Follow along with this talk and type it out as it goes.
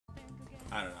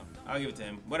I don't know. I'll give it to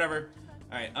him. Whatever.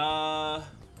 Alright,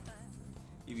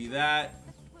 give you that.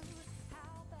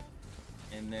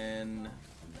 And then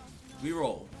we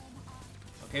roll.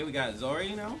 Okay, we got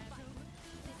Zori now.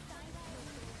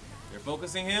 They're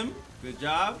focusing him. Good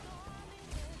job.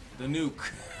 The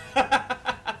nuke.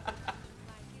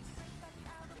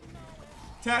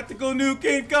 Tactical nuke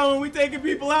incoming. We taking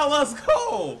people out. Let's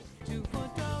go.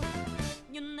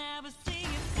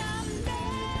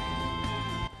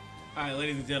 Alright,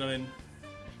 ladies and gentlemen.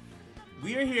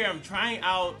 We are here. I'm trying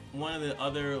out one of the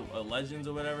other legends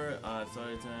or whatever.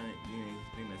 Sorry,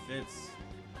 thing that fits.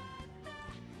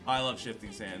 Oh, I love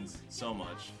shifting sands so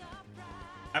much.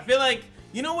 I feel like,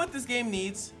 you know what this game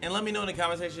needs? And let me know in the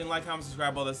comment section, like, comment,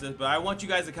 subscribe, all this stuff. But I want you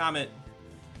guys to comment.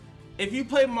 If you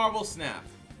play Marble Snap,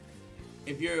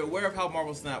 if you're aware of how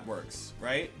Marble Snap works,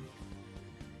 right?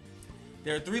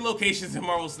 There are 3 locations in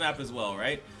Marble Snap as well,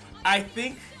 right? I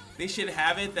think they should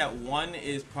have it that one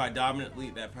is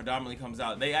predominantly comes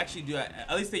out. They actually do,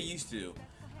 at least they used to.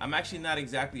 I'm actually not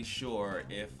exactly sure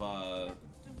if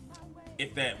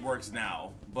that works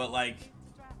now, but like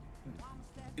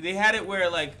they had it where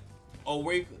like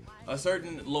a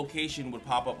certain location would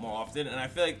pop up more often, and I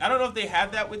feel like I don't know if they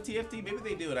have that with TFT. Maybe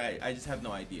they do, and I just have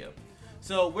no idea.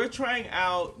 So we're trying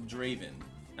out Draven.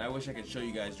 I wish I could show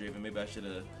you guys Draven. Maybe I should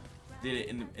have did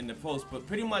it in the post, but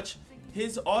pretty much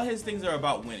all his things are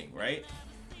about winning, right?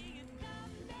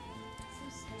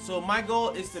 So my goal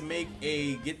is to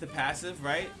get the passive,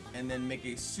 right? And then make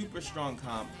a super strong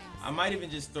comp. I might even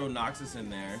just throw Noxus in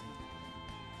there.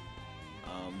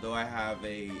 Though I have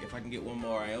if I can get one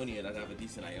more Ionian, I'd have a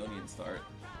decent Ionian start.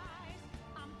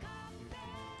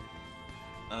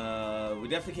 We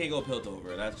definitely can't go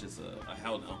Piltover. That's just a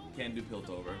hell no. Can't do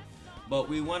Piltover. But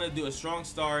we want to do a strong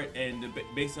start, and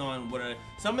based on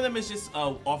some of them is just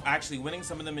off actually winning.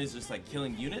 Some of them is just like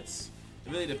killing units.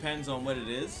 It really depends on what it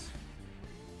is.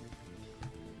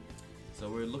 So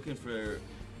we're looking for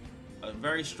a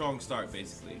very strong start,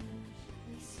 basically.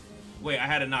 Wait, I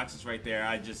had a Noxus right there.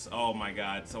 Oh my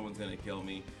god, someone's gonna kill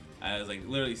me. I was like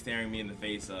literally staring me in the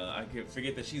face. I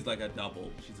forget that she's like a double.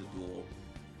 She's a dual.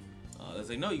 I was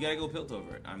like, no, you gotta go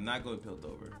Piltover. I'm not going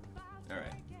Piltover.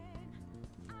 Alright.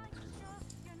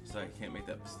 Sorry, I can't make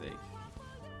that mistake.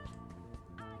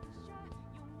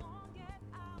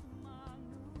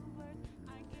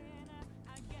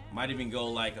 Might even go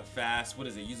like a fast, what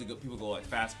is it? Usually people go like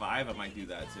fast 5. I might do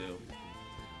that too.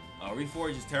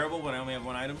 Reforge is terrible when I only have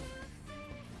one item.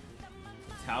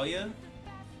 Talia.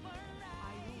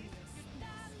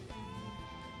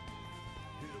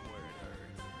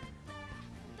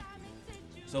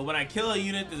 So when I kill a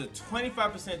unit, there's a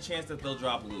 25% chance that they'll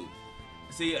drop loot.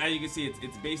 See, as you can see,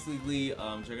 it's basically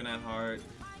Juggernaut Heart.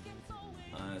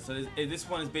 So this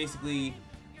one is basically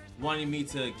wanting me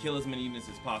to kill as many units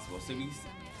as possible. So we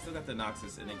still got the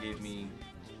Noxus, and it gave me,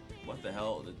 what the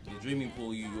hell, the Dreaming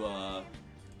Pool. You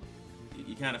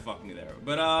kind of fucked me there.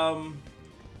 But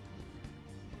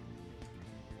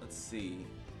let's see.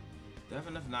 Do I have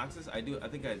enough Noxus? I do. I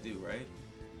think I do, right?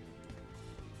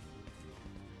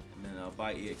 And then I'll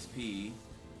buy EXP.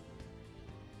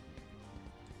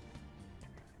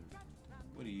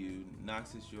 What are you?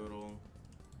 Noxus Yordle.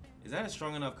 Is that a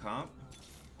strong enough comp?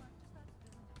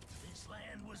 This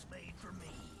land was made for me,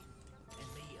 and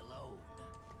me alone.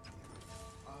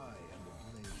 I am the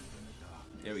blade in the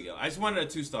dark. There we go. I just wanted a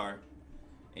 2-star.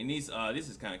 And these, this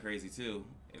is kind of crazy too.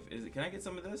 Can I get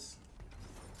some of this?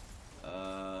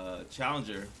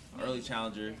 Challenger, early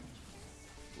Challenger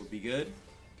would be good.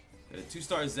 Got a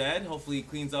 2-star Zed. Hopefully he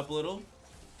cleans up a little.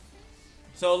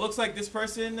 So it looks like this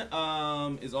person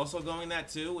is also going that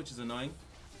too, which is annoying.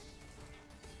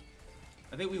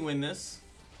 I think we win this.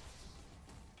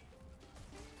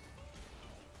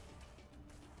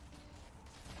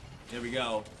 There we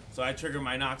go. So I trigger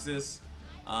my Noxus.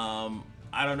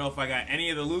 I don't know if I got any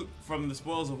of the loot from the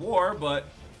Spoils of War, but...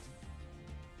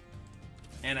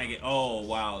 And I get... Oh,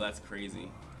 wow, that's crazy.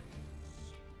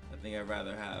 I think I'd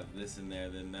rather have this in there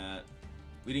than that.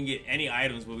 We didn't get any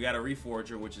items, but we got a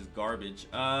Reforger, which is garbage.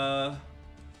 Put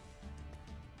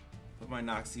my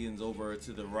Noxians over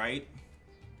to the right.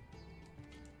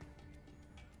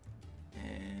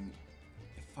 And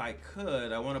if I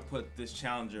could, I want to put this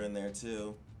Challenger in there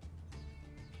too.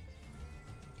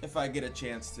 If I get a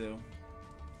chance to.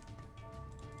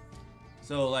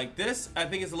 So like this, I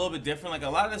think it's a little bit different. Like a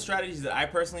lot of the strategies that I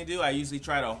personally do, I usually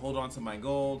try to hold on to my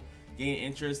gold, gain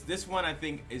interest. This one I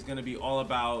think is going to be all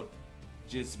about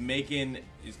just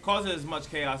causing as much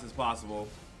chaos as possible,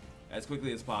 as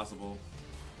quickly as possible.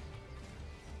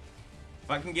 If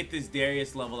I can get this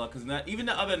Darius level up, because even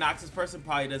the other Noxus person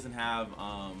probably doesn't have,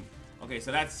 okay,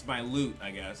 so that's my loot,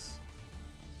 I guess.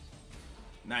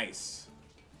 Nice.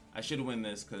 I should win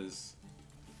this because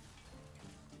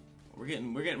we're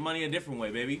getting money a different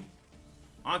way, baby.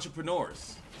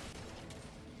 Entrepreneurs.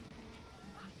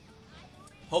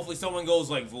 Hopefully someone goes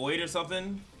like void or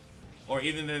something, or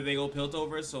even if they go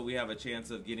Piltover, so we have a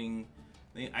chance of getting.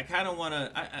 I kind of want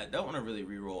to. I don't want to really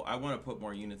reroll. I want to put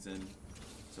more units in,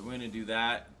 so we're gonna do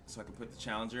that so I can put the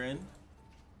challenger in.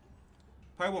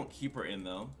 Probably won't keep her in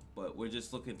though, but we're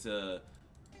just looking to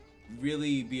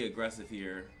really be aggressive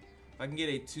here. If I can get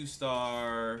a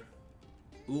 2-star.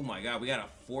 Oh my god, we got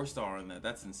a 4-star on that.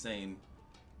 That's insane.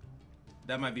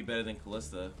 That might be better than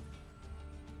Callista.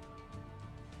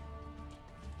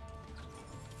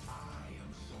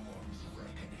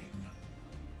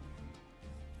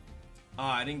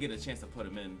 I didn't get a chance to put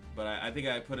him in, but I think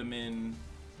I put him in.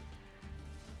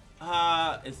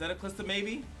 Instead of Callista,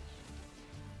 maybe?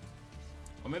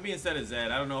 Or maybe instead of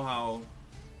Zed. I don't know how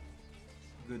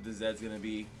good the Zed's gonna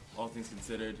be, all things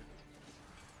considered.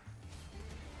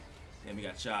 And we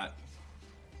got shot.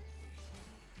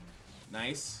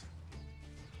 Nice.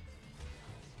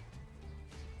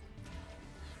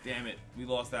 Damn it, we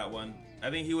lost that one.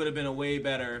 I think he would have been a way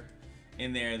better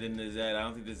in there than the Zed. I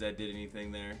don't think the Zed did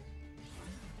anything there.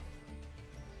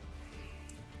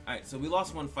 Alright, so we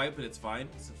lost one fight, but it's fine.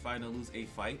 It's fine to lose a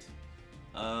fight.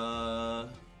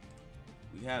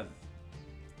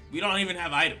 We don't even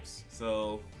have items,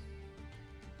 so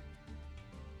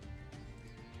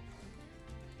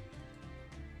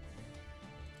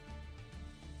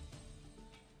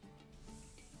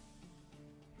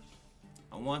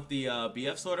I want the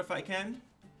BF sword if I can.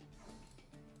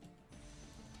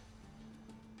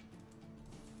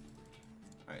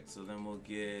 Alright, so then we'll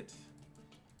get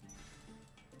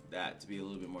that to be a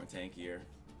little bit more tankier.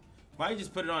 Probably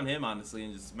just put it on him, honestly,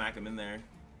 and just smack him in there.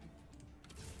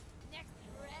 Next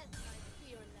breath, I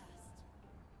fear lust.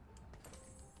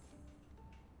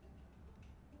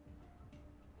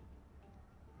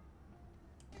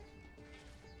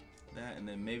 That, and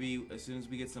then maybe as soon as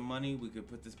we get some money, we could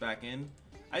put this back in.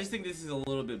 I just think this is a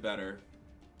little bit better.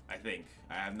 I think.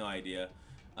 I have no idea.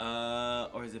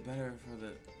 Or is it better for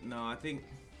the... No, I think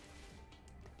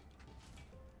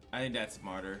that's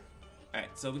smarter.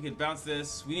 Alright, so we could bounce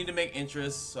this. We need to make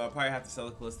interest, so I'll probably have to sell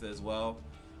the Callista as well.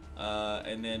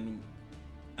 And then,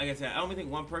 like I said, I only think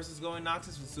one person's going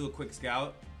Noxus. Let's do a quick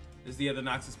scout. This is the other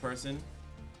Noxus person.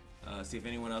 See if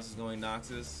anyone else is going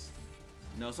Noxus.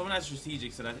 No, someone has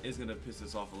strategic, so that is going to piss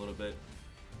us off a little bit.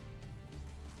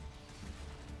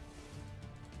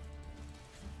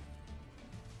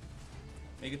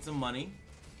 Making some money.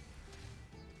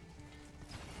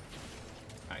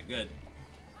 Alright, good.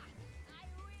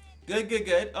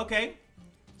 Good. Okay.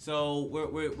 So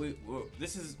we're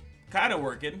this is kind of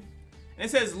working. And it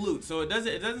says loot, so it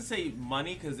doesn't say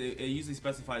money because it usually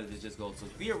specifies that it's just gold. So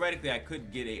theoretically, I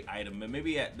could get a item, but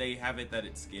maybe they have it that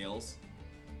it scales,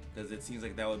 because it seems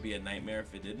like that would be a nightmare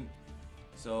if it didn't.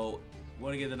 So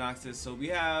want to get the Noxus. So we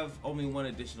have only one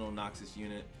additional Noxus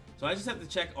unit. So I just have to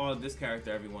check on this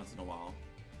character every once in a while,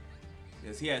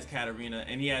 because he has Katarina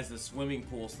and he has the swimming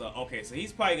pool stuff. Okay, so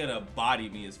he's probably gonna body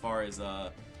me as far as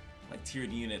like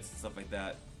tiered units and stuff like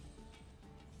that.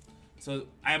 So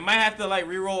I might have to like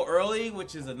reroll early,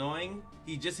 which is annoying.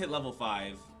 He just hit level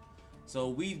 5, so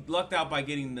we lucked out by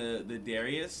getting the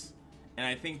Darius, and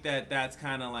I think that's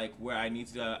kind of like where I need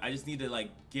to. I just need to like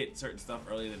get certain stuff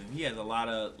earlier than him. He has a lot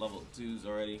of level 2s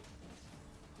already.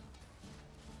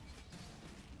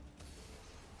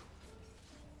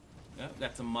 Yeah,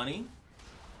 got some money.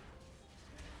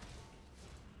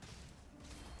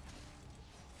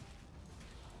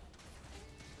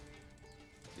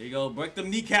 There you go, break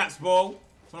them kneecaps, bro.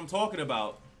 That's what I'm talking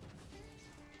about.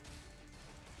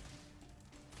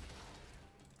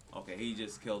 Okay, he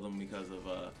just killed him because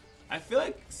of, I feel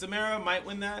like Samara might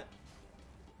win that.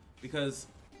 Because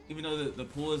even though the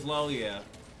pool is low, yeah.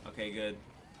 Okay, good.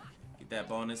 Get that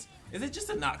bonus. Is it just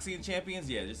the Noxian champions?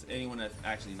 Yeah, just anyone that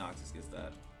actually Noxus gets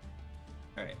that.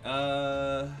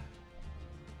 Alright,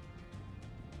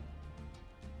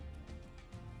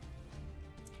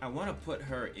 I want to put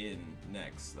her in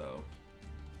next, though.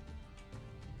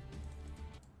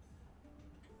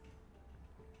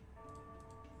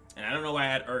 And I don't know why I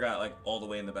had Urgot like all the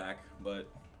way in the back, but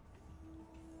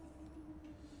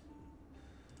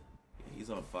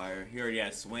he's on fire. He already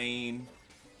has Swain.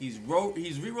 He's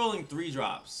re-rolling 3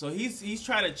 drops, so he's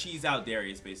trying to cheese out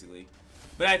Darius basically.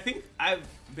 But I think I've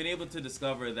been able to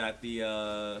discover that the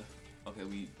okay,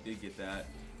 we did get that.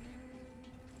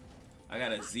 I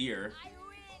got a Zir.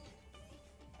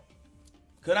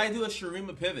 Could I do a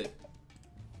Shurima pivot?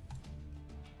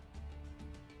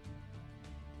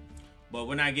 But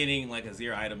we're not getting like a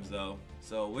 0 items though.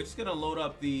 So we're just gonna load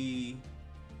up the...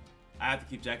 I have to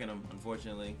keep checking them,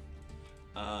 unfortunately.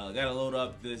 Gotta load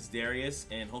up this Darius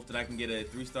and hope that I can get a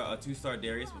 2-star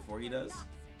Darius before he does.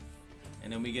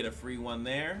 And then we get a free one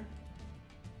there.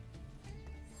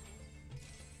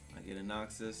 I get a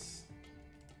Noxus.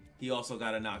 He also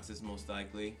got a Noxus most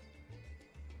likely.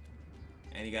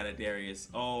 And he got a Darius.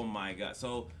 Oh my god.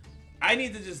 So I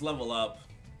need to just level up.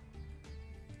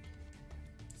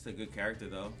 It's a good character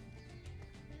though.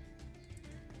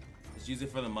 Just use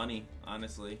it for the money,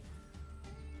 honestly.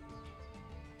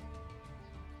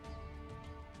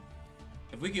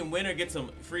 If we can win or get some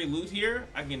free loot here,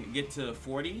 I can get to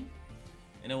 40.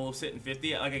 And then we'll sit in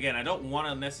 50. Like again, I don't want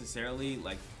to necessarily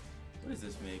like... What does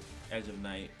this make? Edge of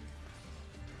Night.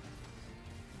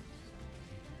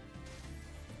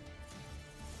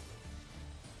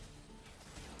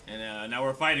 And now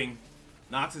we're fighting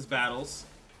Noxus battles.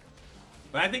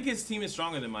 But I think his team is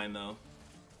stronger than mine though.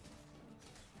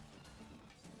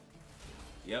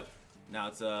 Yep. Now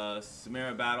it's a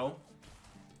Samara battle.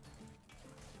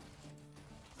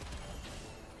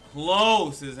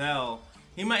 Close as hell.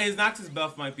 His Noxus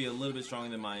buff might be a little bit stronger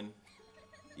than mine.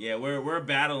 Yeah, we're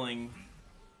battling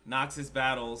Noxus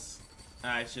battles.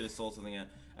 I should have sold something. At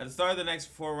the start of the next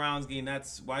 4 rounds, gain.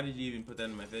 That's why did you even put that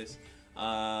in my face?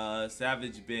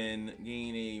 Savage Bin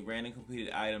gain a random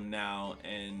completed item now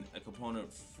and a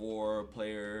component for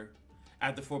player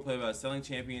after 4 player about selling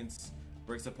champions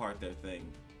breaks apart their thing.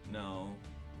 No.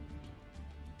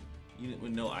 Unit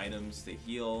with no items to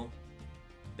heal.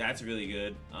 That's really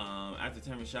good. After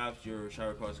 10 shops, your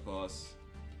shower costs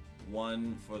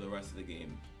 1 for the rest of the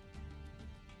game.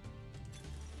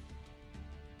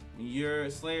 When your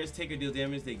slayers take or deal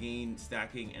damage, they gain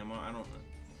stacking ammo. I don't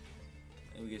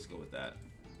know. We just go with that.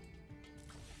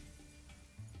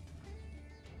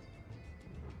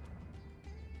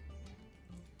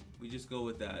 We just go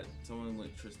with that. Someone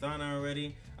with Tristana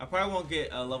already. I probably won't get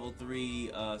a level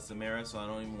 3 Samara, so I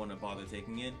don't even want to bother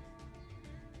taking it.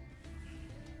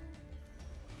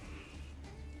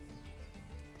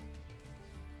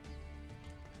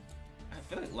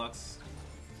 I feel like Lux.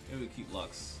 Maybe we keep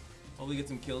Lux. Hopefully get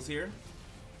some kills here.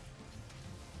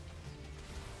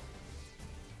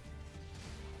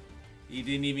 He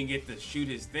didn't even get to shoot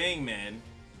his thing, man.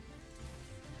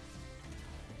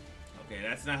 Okay,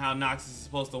 that's not how Noxus is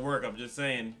supposed to work, I'm just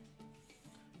saying.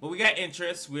 But we got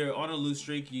interest. We're on a lose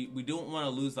streak. We don't want to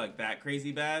lose like that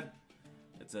crazy bad.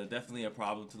 It's definitely a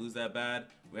problem to lose that bad.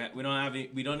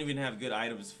 We don't even have good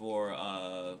items for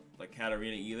like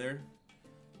Katarina either.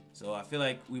 So I feel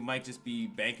like we might just be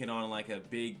banking on like a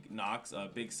big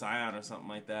big Scion or something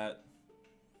like that.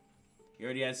 He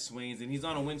already has swings and he's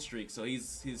on a win streak, so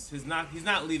he's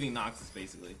not leaving Noxus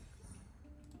basically.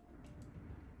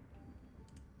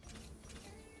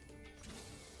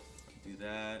 Do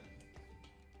that.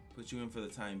 Put you in for the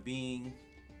time being.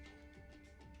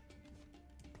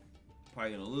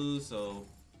 Probably gonna lose, so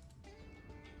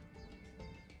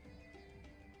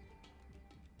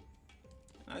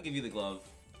I'll give you the glove.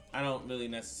 I don't really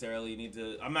necessarily need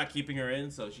to. I'm not keeping her in,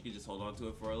 so she could just hold on to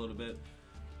it for a little bit.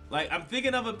 Like, I'm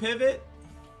thinking of a pivot.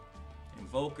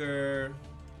 Invoker.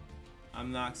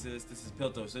 I'm Noxus. This is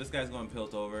Piltover. So this guy's going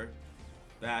Piltover.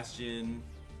 Bastion.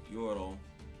 Yordle.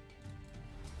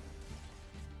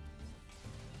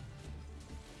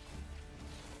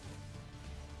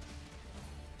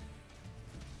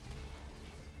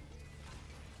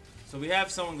 So we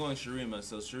have someone going Shurima.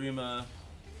 So Shurima.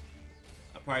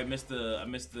 I probably missed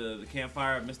the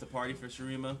campfire. I missed the party for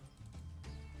Shurima.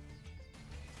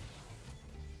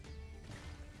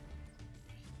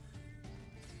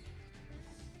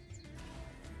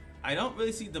 I don't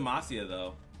really see Demacia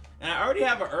though. And I already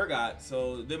have an Urgot,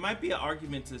 so there might be an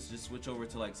argument to just switch over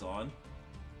to like ZAUN.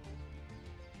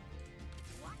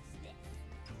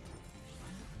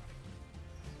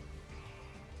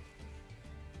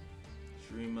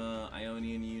 Shurima,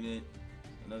 Ionian unit,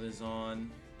 another ZAUN.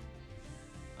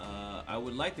 I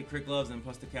would like the Crit Gloves and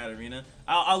plus the Katarina.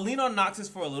 I'll lean on Noxus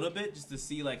for a little bit just to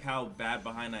see like how bad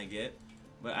behind I get.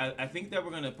 But I think that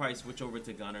we're gonna probably switch over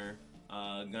to Gunner,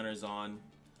 Gunner ZAUN,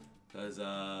 because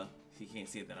he can't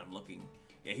see it that I'm looking.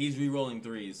 Yeah, he's re-rolling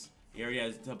 3s. He already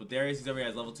has a couple Darius. He already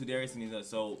has level 2 Darius, and he's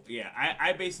so yeah.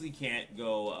 I basically can't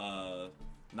go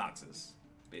Noxus,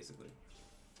 basically.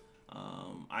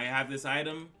 I have this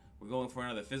item. We're going for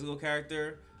another physical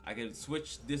character. I could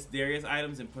switch this Darius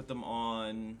items and put them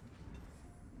on.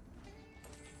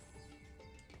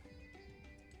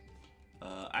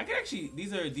 I can actually.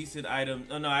 These are decent items.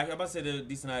 Oh no, I'm about to say they're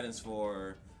decent items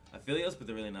for Aphelios, but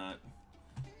they're really not.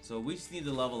 So we just need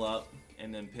to level up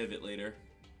and then pivot later.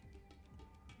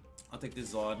 I'll take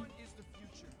this ZAUN.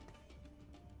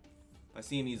 If I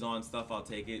see any ZAUN stuff, I'll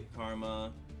take it.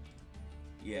 Karma.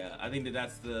 Yeah, I think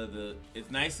that's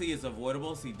it's nicely, it's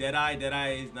avoidable. See,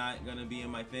 Deadeye is not gonna be in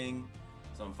my thing,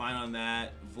 so I'm fine on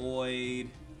that. Void,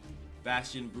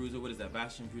 Bastion, Bruiser, what is that?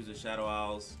 Bastion, Bruiser, Shadow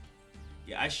Owls.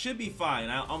 Yeah, I should be fine.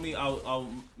 I'll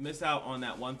miss out on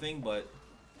that one thing, but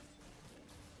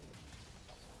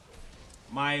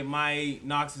my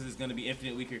Noxus is gonna be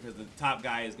infinite weaker because the top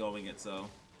guy is going it, so.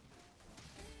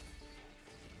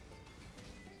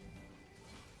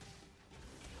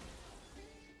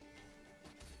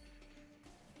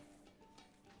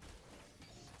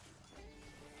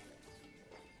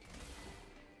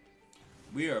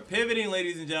 We are pivoting,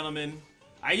 ladies and gentlemen.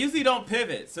 I usually don't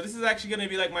pivot, so this is actually going to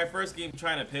be like my first game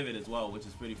trying to pivot as well, which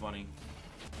is pretty funny.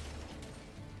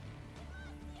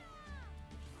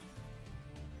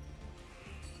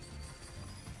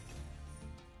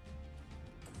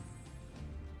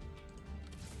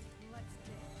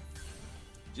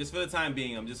 Just for the time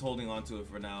being, I'm just holding on to it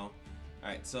for now.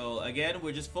 Alright, so again,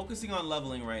 we're just focusing on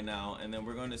leveling right now, and then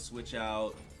we're going to switch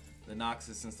out the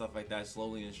Noxus and stuff like that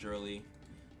slowly and surely.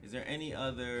 Is there any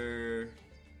other...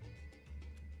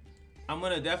 I'm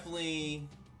gonna definitely...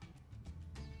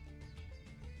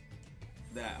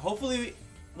 that. Hopefully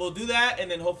we'll do that, and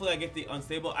then hopefully I get the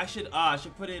unstable. I should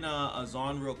put in a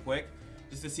ZAUN real quick,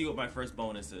 just to see what my first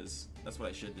bonus is. That's what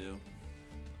I should do.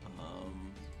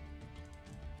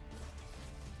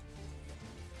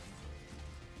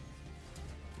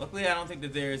 Luckily, I don't think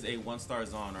that there's a 1-star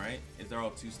ZAUN, right? Is there all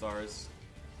 2 stars?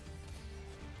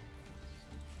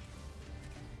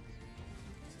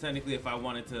 Technically, if I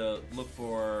wanted to look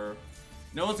for...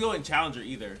 No one's going Challenger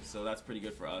either, so that's pretty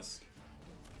good for us.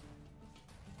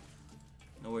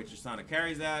 No way Tristana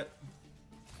carries that.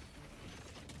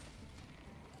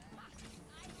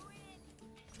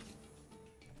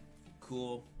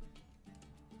 Cool.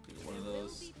 Get one of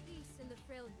those.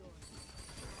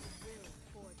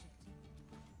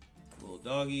 Little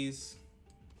doggies.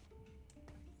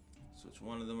 Switch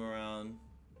one of them around.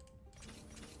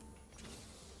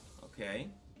 Okay.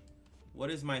 What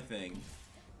is my thing?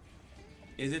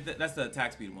 Is it that's the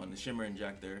attack speed one, the Shimmer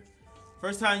Injector.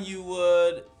 First time you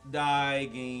would die,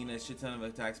 gain a shit ton of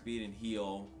attack speed and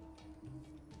heal.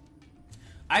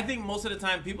 I think most of the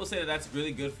time people say that that's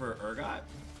really good for Urgot.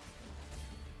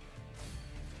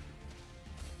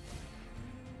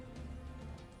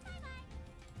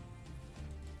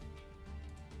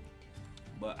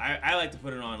 But I like to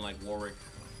put it on like Warwick.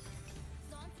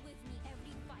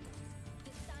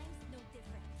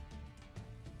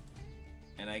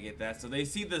 And I get that. So they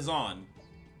see the ZAUN,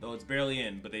 though it's barely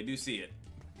in, but they do see it.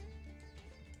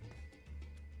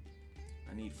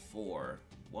 I need 4.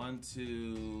 1,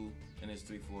 2, and it's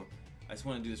 3, 4. I just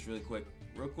want to do this really quick.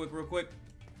 Real quick.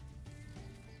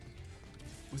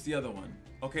 What's the other one?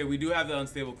 Okay, we do have the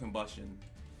unstable combustion.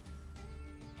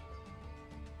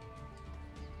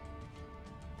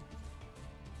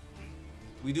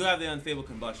 We do have the unstable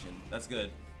combustion. That's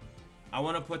good. I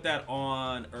want to put that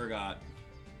on Urgot.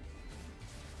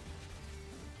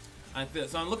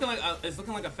 So I'm looking like it's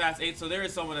looking like a fast 8. So there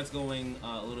is someone that's going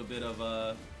a little bit of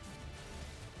a.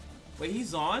 Wait,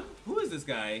 he's on? Who is this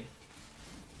guy?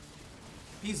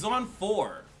 He's on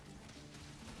 4.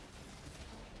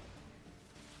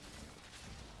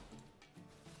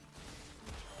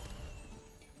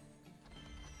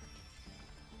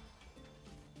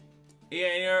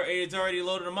 Yeah, it's already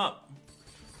loaded him up.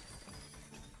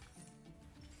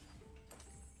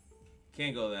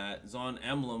 Can't go that. ZAUN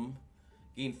Emblem.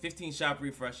 Gain 15 shop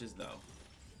refreshes though.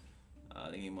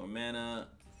 They gain more mana.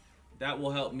 That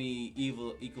will help me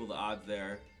equal the odds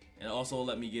there. And also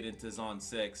let me get into ZAUN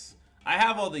 6. I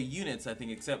have all the units, I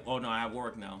think, except... Oh no, I have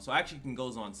Warwick now. So I actually can go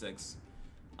ZAUN 6.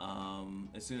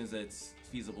 As soon as it's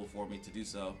feasible for me to do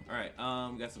so. Alright,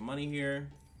 we got some money here.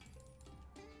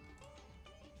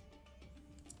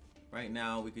 Right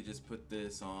now, we could just put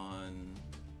this on...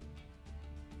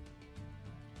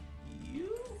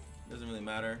 you? Doesn't really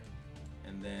matter.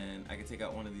 And then I can take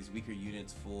out one of these weaker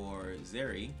units for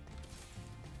Zeri.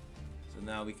 So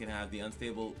now we can have the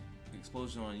unstable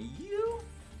explosion on you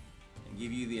and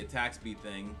give you the attack speed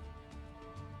thing.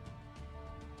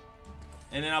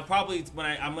 And then I'll probably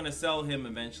I'm gonna sell him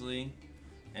eventually,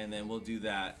 and then we'll do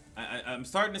that. I'm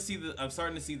starting to see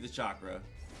the chakra.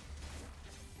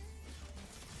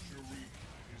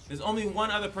 There's only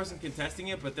one other person contesting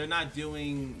it, but they're not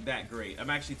doing that great. I'm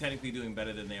actually technically doing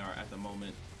better than they are at the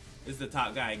moment. This is the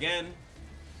top guy again.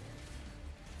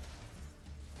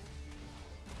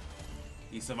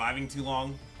 He's surviving too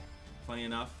long, funny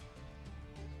enough.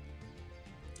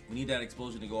 We need that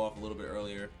explosion to go off a little bit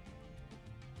earlier.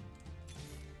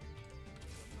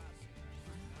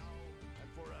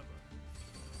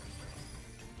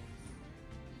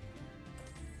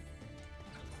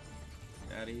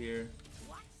 out of here.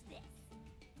 Watch this.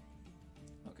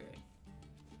 Okay.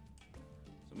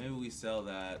 So maybe we sell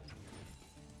that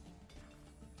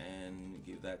and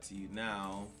give that to you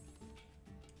now.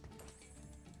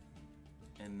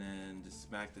 And then just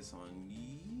smack this on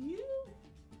you.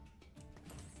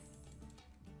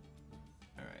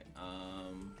 Alright,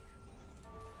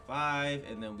 5,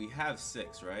 and then we have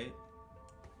 6, right?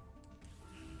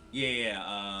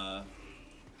 Yeah,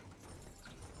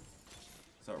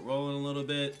 start rolling a little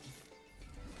bit.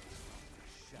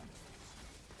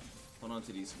 Hold on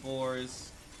to these 4s.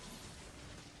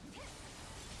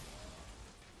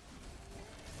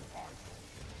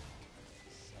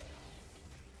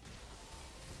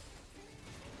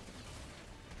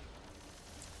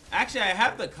 Actually, I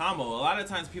have the combo. A lot of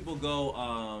times people go,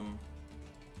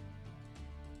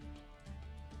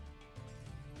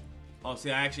 oh,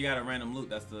 see, I actually got a random loot.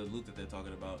 That's the loot that they're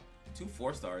talking about. 2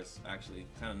 4-stars, actually.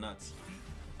 Kind of nuts.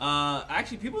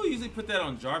 Actually, people usually put that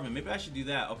on Jarvan. Maybe I should do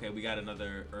that. Okay, we got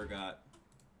another Urgot.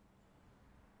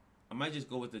 I might just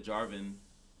go with the Jarvan.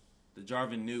 The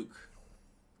Jarvan nuke.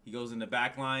 He goes in the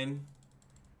back line.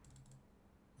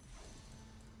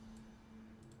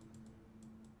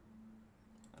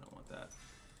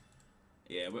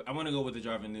 Yeah, I want to go with the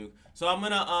Jarvan nuke. So I'm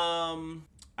gonna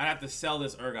I'd have to sell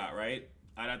this Urgot, right?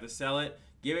 I'd have to sell it,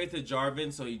 give it to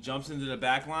Jarvan, so he jumps into the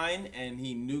back line and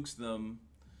he nukes them.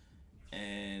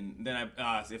 And then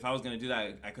if I was gonna do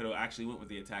that, I could have actually went with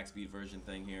the attack speed version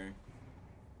thing here.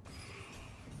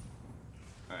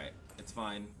 All right, it's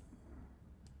fine.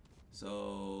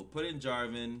 So put in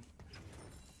Jarvan,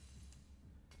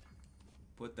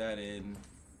 put that in,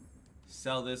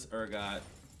 sell this Urgot.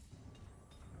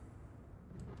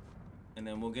 And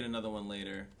then we'll get another one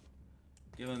later.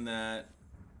 Give him that.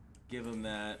 Give him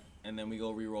that. And then we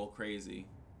go reroll crazy.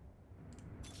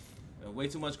 Way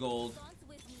too much gold.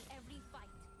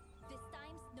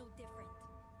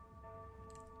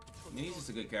 I mean, he's just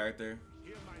a good character.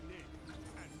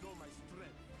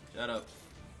 Shut up.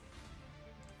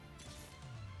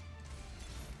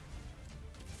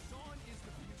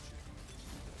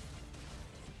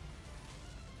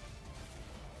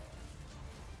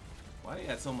 Why do you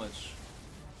got so much?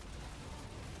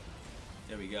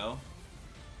 There we go.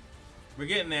 We're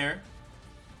getting there.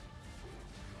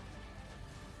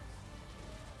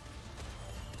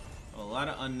 A lot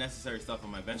of unnecessary stuff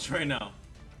on my bench right now.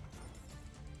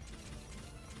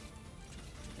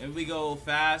 If we go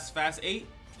fast 8,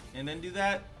 and then do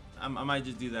that, I might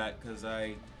just do that because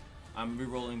I'm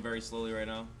re-rolling very slowly right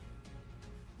now.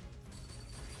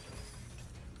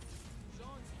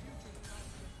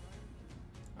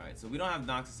 Alright, so we don't have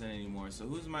Noxus in anymore. So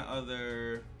who's my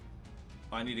other...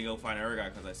 Oh, I need to go find an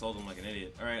Urgot because I sold him like an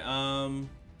idiot. Alright,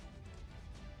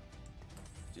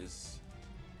 just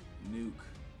nuke.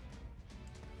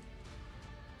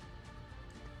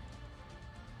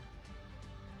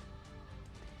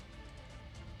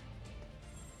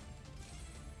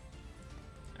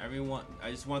 Everyone,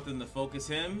 I just want them to focus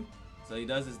him. So he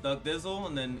does his Duck Dizzle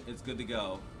and then it's good to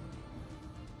go.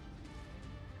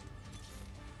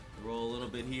 Roll a little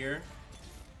bit here.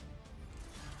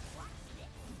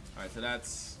 Alright, so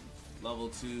that's level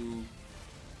 2.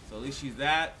 So at least she's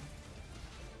that.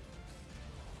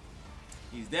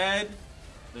 He's dead.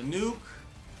 The nuke.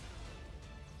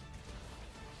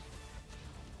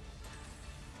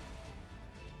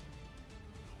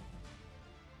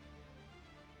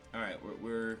 Alright,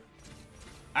 we're...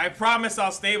 I promise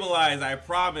I'll stabilize. I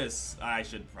promise. I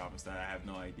should promise that. I have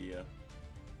no idea.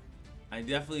 I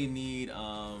definitely need,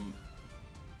 okay,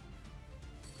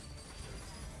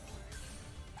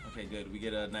 good. We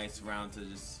get a nice round to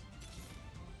just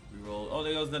reroll. Oh,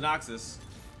 there goes the Noxus.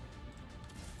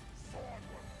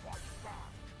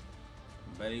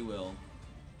 Bet he will.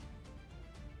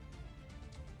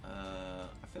 I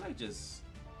feel like it's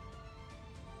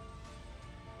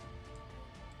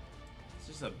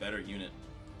just a better unit.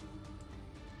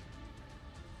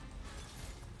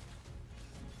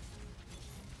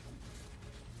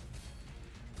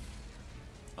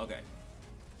 Okay.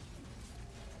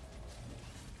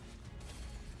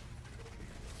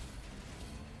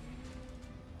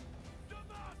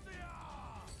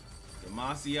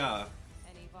 Demacia.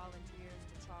 Any volunteers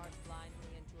to charge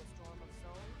blindly into a storm of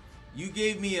souls? You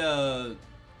gave me a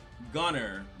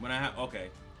gunner when I have. Okay.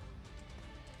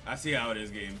 I see how it is,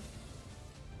 game.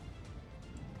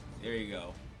 There you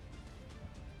go.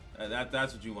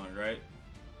 That's what you wanted, right?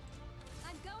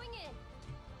 I'm going in.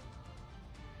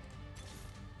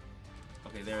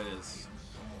 Okay, there it is.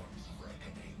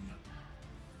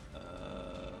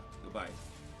 Goodbye.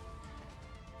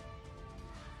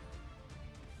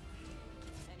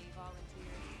 Any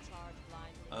volunteers to charge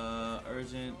blindly?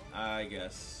 Urgent. mean, I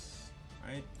guess.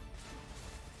 Right?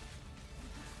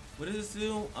 What does this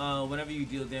do? Whenever you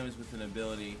deal damage with an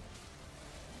ability.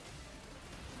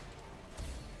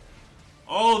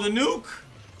 Oh, the nuke!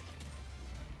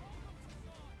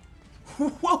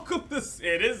 Welcome to...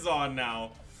 It is ZAUN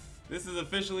now. This is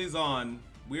officially ZAUN.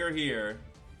 We are here.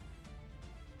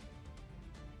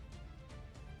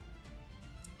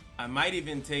 I might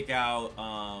even take out,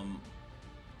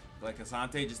 like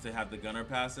Asante just to have the gunner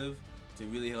passive to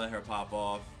really let her pop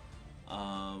off.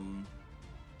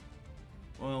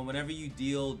 Well, whenever you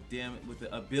deal damage with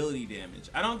the ability damage.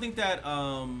 I don't think that,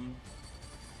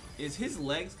 is his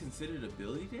legs considered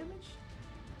ability damage?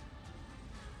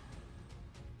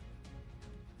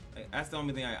 Like, that's the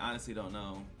only thing I honestly don't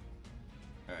know.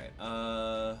 Alright,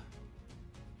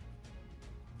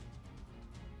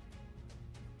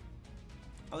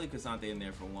 I'll leave Cassante in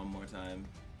there for one more time.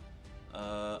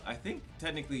 I think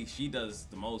technically she does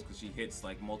the most because she hits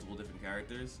like multiple different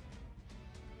characters.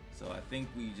 So I think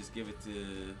we just give it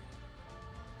to...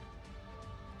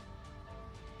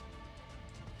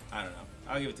 I don't know.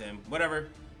 I'll give it to him. Whatever.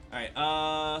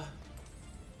 Alright,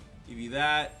 give you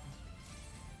that.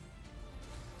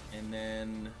 And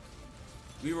then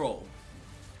we roll.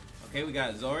 Okay, we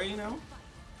got Zori now.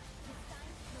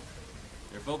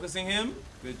 They're focusing him.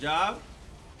 Good job.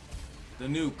 The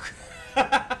nuke.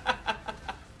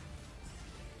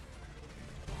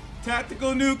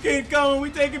 Tactical nuke incoming. We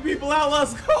taking people out.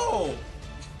 Let's go.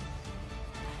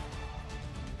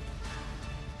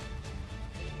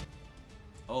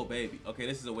 Oh baby. Okay,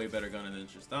 this is a way better gunner than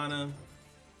Tristana.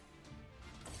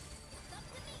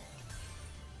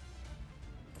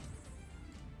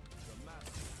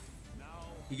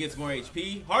 He gets more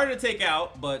HP. Harder to take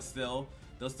out, but still,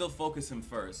 they'll still focus him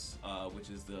first, which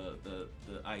is the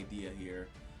idea here.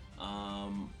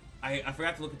 I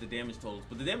forgot to look at the damage totals,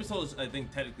 but the damage totals I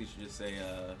think technically should just say.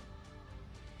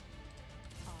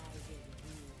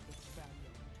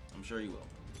 I'm sure you will.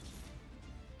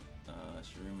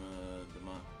 Shurima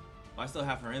Dema. Oh, I still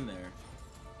have her in there.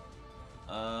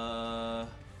 I'll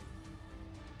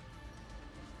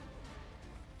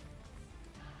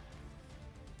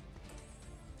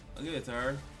give it to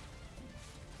her.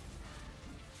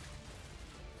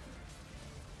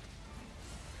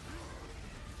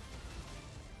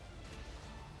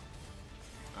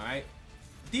 Alright.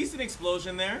 Decent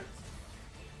explosion there.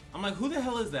 I'm like, who the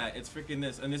hell is that? It's freaking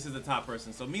this. And this is the top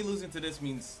person. So me losing to this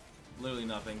means literally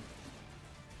nothing.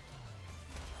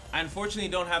 I unfortunately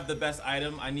don't have the best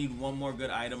item. I need one more good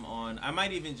item on. I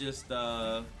might even just,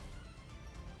 unless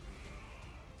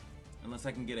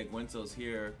I can get a Gwentos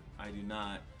here, I do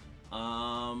not.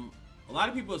 A lot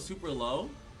of people are super low.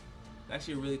 It's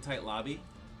actually a really tight lobby.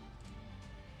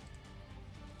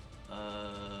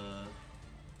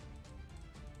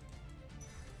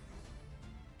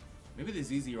 Maybe the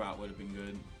ZZ route would have been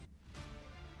good.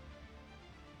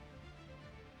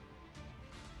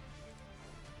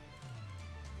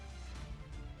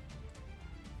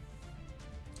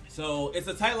 So it's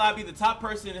a tight lobby. The top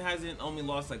person hasn't only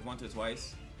lost like once or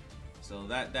twice. So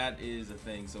that is a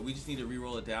thing. So we just need to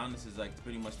re-roll it down. This is like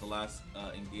pretty much the last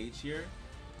engage here.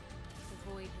 The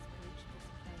void has breached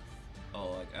this place.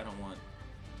 Oh, like I don't want.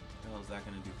 What the hell is that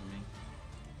gonna do for me?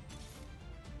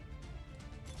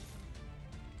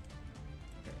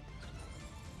 Okay.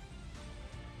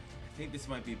 I think this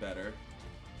might be better.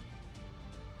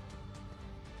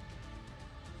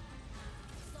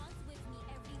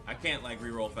 I can't like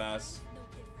re-roll fast.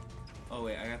 Oh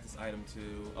wait, I got this item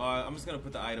too. I'm just gonna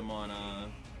put the item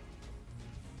on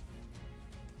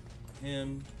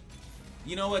him.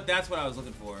 You know what? That's what I was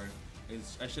looking for.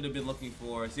 I should have been looking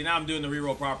for. See, now I'm doing the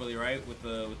reroll properly, right? With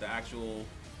the actual.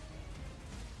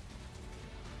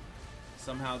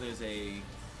 Somehow there's a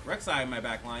Rek'Sai in my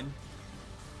back line.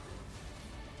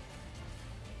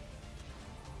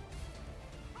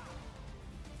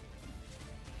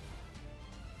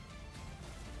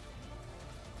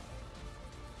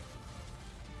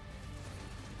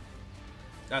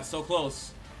 That's so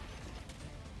close.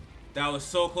 That was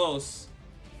so close.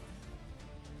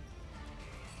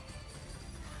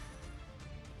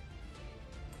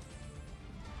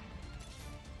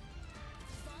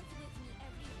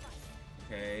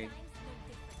 Okay.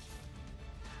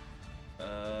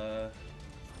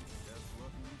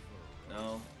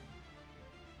 No.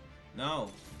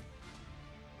 No.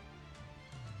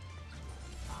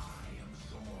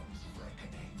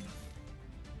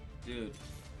 Dude.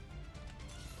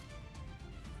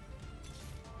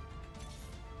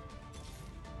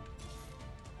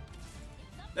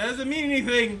 That doesn't mean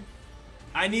anything.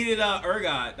 I needed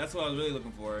Urgot. That's what I was really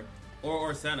looking for.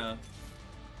 Or Senna.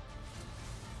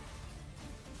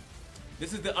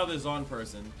 This is the other ZAUN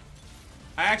person.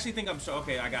 I actually think I'm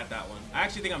okay, I got that one. I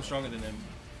actually think I'm stronger than him.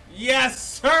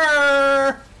 Yes,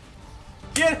 sir!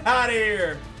 Get out of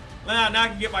here! Now I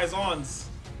can get my ZAUNs.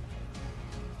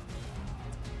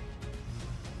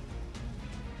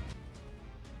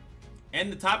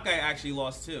 And the top guy actually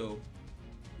lost too.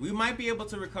 We might be able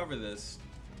to recover this.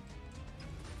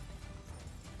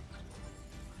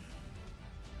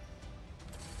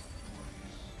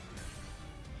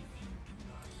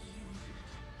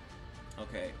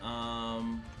 Okay,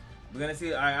 we're gonna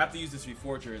see. I have to use this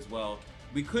Reforger as well.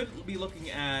 We could be looking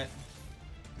at.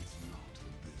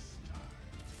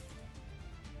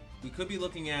 We could be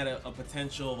looking at a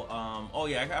potential. Oh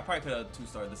yeah, I probably could have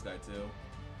 2-star this guy too.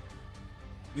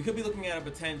 We could be looking at a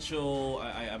potential.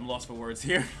 I'm lost for words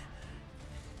here.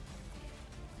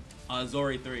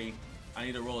 Zori 3. I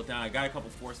need to roll it down. I got a couple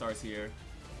 4-stars here.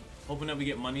 Hoping that we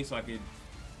get money so I could.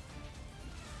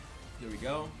 Here we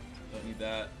go. Don't need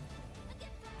that.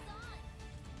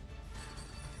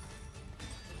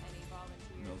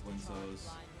 No Winsows.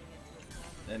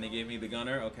 Then they gave me the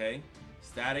gunner. Okay.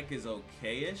 Static is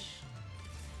okay-ish.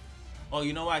 Oh,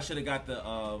 you know what? I should have got the.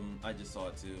 I just saw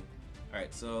it too. All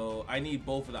right, so I need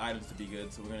both of the items to be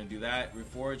good, so we're gonna do that.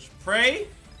 Reforge, pray.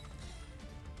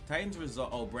 Titan's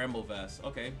result. Oh, Bramble Vest.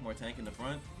 Okay, more tank in the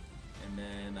front, and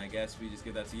then I guess we just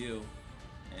give that to you,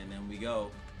 and then we go.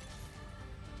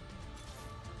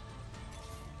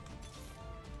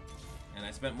 And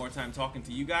I spent more time talking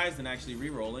to you guys than actually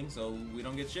re-rolling, so we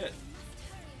don't get shit.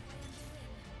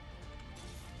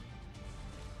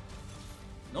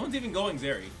 No one's even going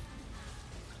Zeri.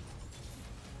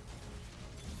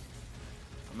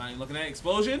 I'm not even looking at it.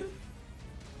 Explosion.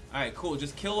 Alright, cool.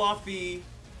 Just kill off the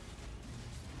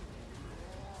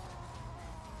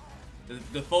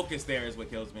focus there is what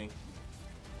kills me.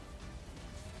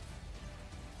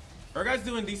 Urgot's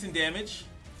doing decent damage.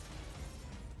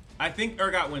 I think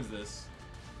Urgot wins this.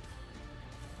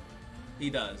 He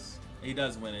does. He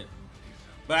does win it.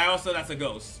 But I also, that's a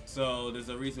ghost. So there's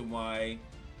a reason why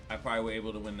I probably were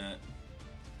able to win that.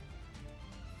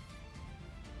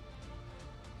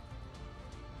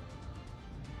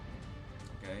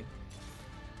 Okay.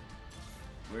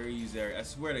 Where are you there? I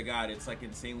swear to God, it's like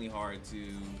insanely hard to.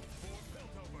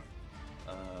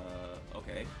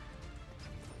 Okay.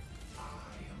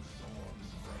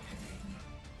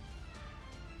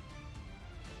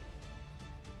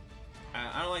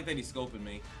 I don't like that he's scoping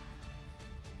me.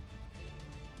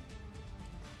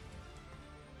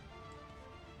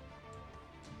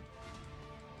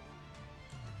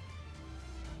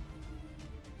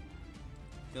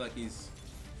 I feel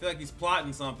like he's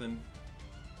plotting something.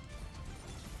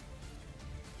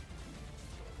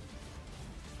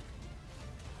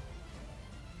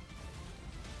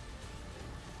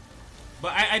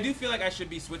 But I do feel like I should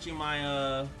be switching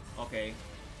my okay.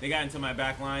 They got into my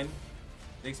back line.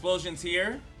 The explosion's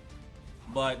here,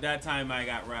 but that time I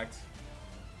got wrecked.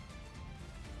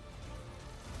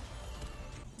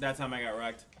 That time I got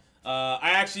wrecked. I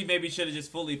actually maybe should have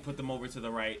just fully put them over to the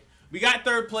right. We got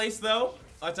 3rd place though.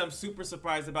 I'm super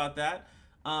surprised about that.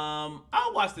 I'll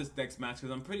watch this next match because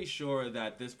I'm pretty sure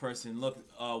that this person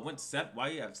went 7. Why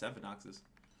do you have 7 Noxus?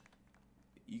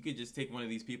 You could just take one of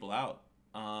these people out.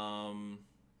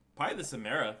 Probably the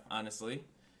Samara, honestly.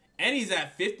 And he's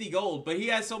at 50 gold, but he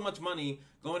has so much money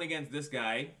going against this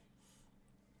guy.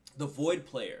 The Void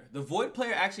player. The Void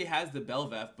player actually has the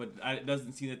Belveth, but it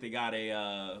doesn't seem that they got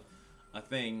a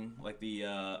thing like the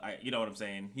you know what I'm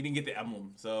saying. He didn't get the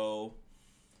emblem, so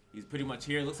he's pretty much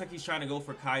here. Looks like he's trying to go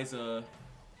for Kai'Sa.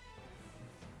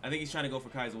 I think he's trying to go for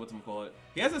Kai'Sa. Whatchamacallit.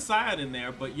 He has a Scion in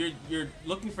there, but you're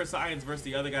looking for Scions versus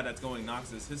the other guy that's going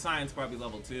Noxus. His Scion's probably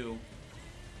level 2,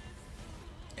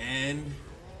 and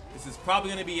this is probably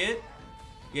gonna be it.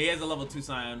 Yeah, he has a level 2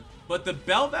 Scion, but the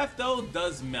Belveth though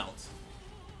does melt.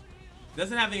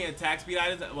 Doesn't have any attack speed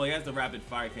items. Well, he has the rapid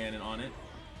fire cannon on it,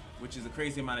 which is a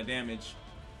crazy amount of damage.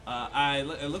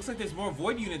 It looks like there's more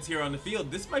Void units here on the field.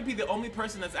 This might be the only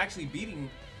person that's actually beating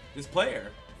this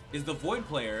player, is the Void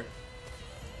player.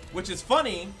 Which is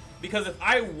funny, because if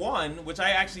I won, which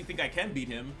I actually think I can beat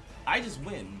him, I just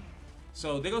win.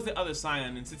 So there goes the other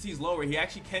Scion, and since he's lower, he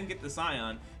actually can get the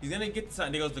Scion. He's gonna get the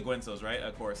Scion. There goes the Gwensos, right?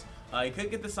 Of course. He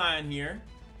could get the Scion here,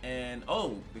 and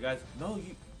oh, the guys, no,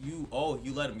 you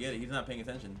let him get it. He's not paying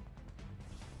attention.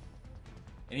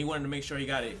 And he wanted to make sure he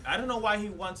got it. I don't know why he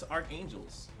wants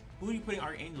Archangels. Who are you putting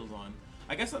Archangels on?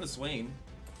 I guess on the Swain.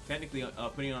 Technically,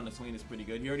 putting it on the Swain is pretty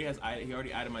good. He already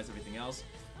itemized everything else.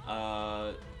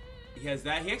 He has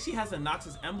that. He actually has a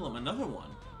Noxus emblem, another one.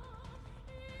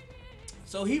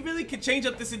 So he really could change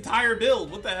up this entire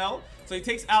build. What the hell? So he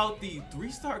takes out the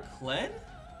 3-star Kled?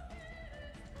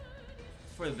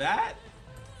 for that?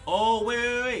 Oh,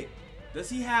 wait. Does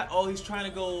he have... Oh, he's trying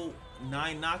to go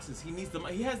 9 Noxus. He needs the...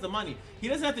 He has the money. He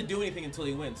doesn't have to do anything until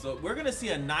he wins. So we're going to see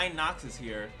a 9 Noxus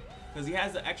here. Because he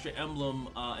has the extra emblem,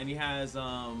 and he has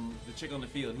the chick on the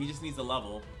field. He just needs a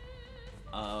level,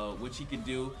 which he can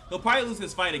do. He'll probably lose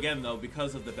his fight again, though,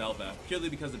 because of the Bel'Veth. Purely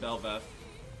because of Bel'Veth.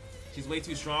 She's way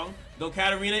too strong. Though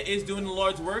Katarina is doing the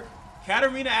Lord's work.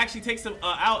 Katarina actually takes him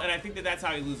out, and I think that that's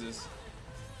how he loses.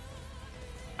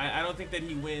 I don't think that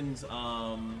he wins,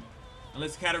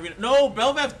 unless Katarina... No,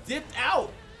 Bel'Veth dipped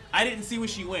out! I didn't see where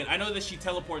she went. I know that she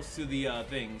teleports to the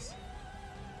things.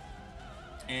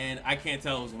 And I can't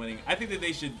tell who's winning. I think that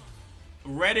they should...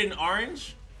 Red and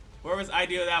orange, whoever's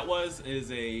idea that was, is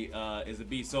a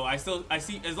beast. So I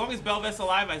see, as long as Bel'Veth's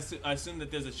alive, I assume that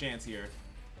there's a chance here.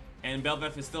 And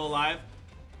Bel'Veth is still alive.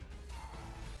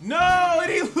 No,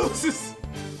 and he loses.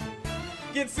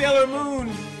 Get Sailor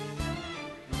Moon.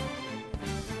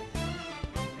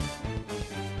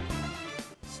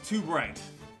 It's too bright.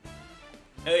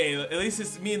 Hey, at least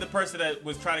it's me and the person that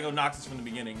was trying to go Noxus from the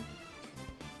beginning.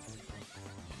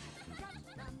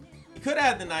 Could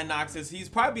have had the 9 Noxus. He's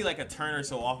probably like a turn or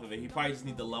so off of it. He probably just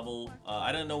need the level.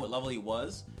 I don't know what level he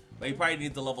was, but he probably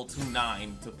needs the level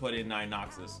 2-9 to put in 9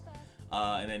 Noxus.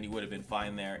 And then he would have been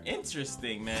fine there.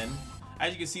 Interesting, man.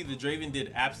 As you can see, the Draven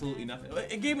did absolutely nothing.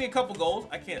 It gave me a couple gold.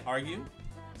 I can't argue.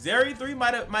 Zeri 3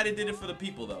 might have did it for the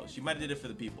people, though. She might have did it for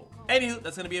the people. Anywho,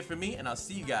 that's going to be it for me, and I'll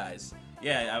see you guys.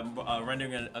 Yeah, I'm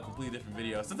rendering a completely different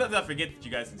video. Sometimes I forget that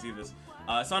you guys can see this.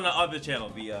 It's on the other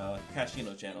channel, the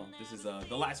Casino channel. This is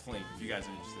The Last Flame, if you guys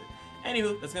are interested.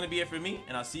 Anywho, that's going to be it for me,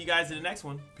 and I'll see you guys in the next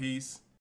one. Peace.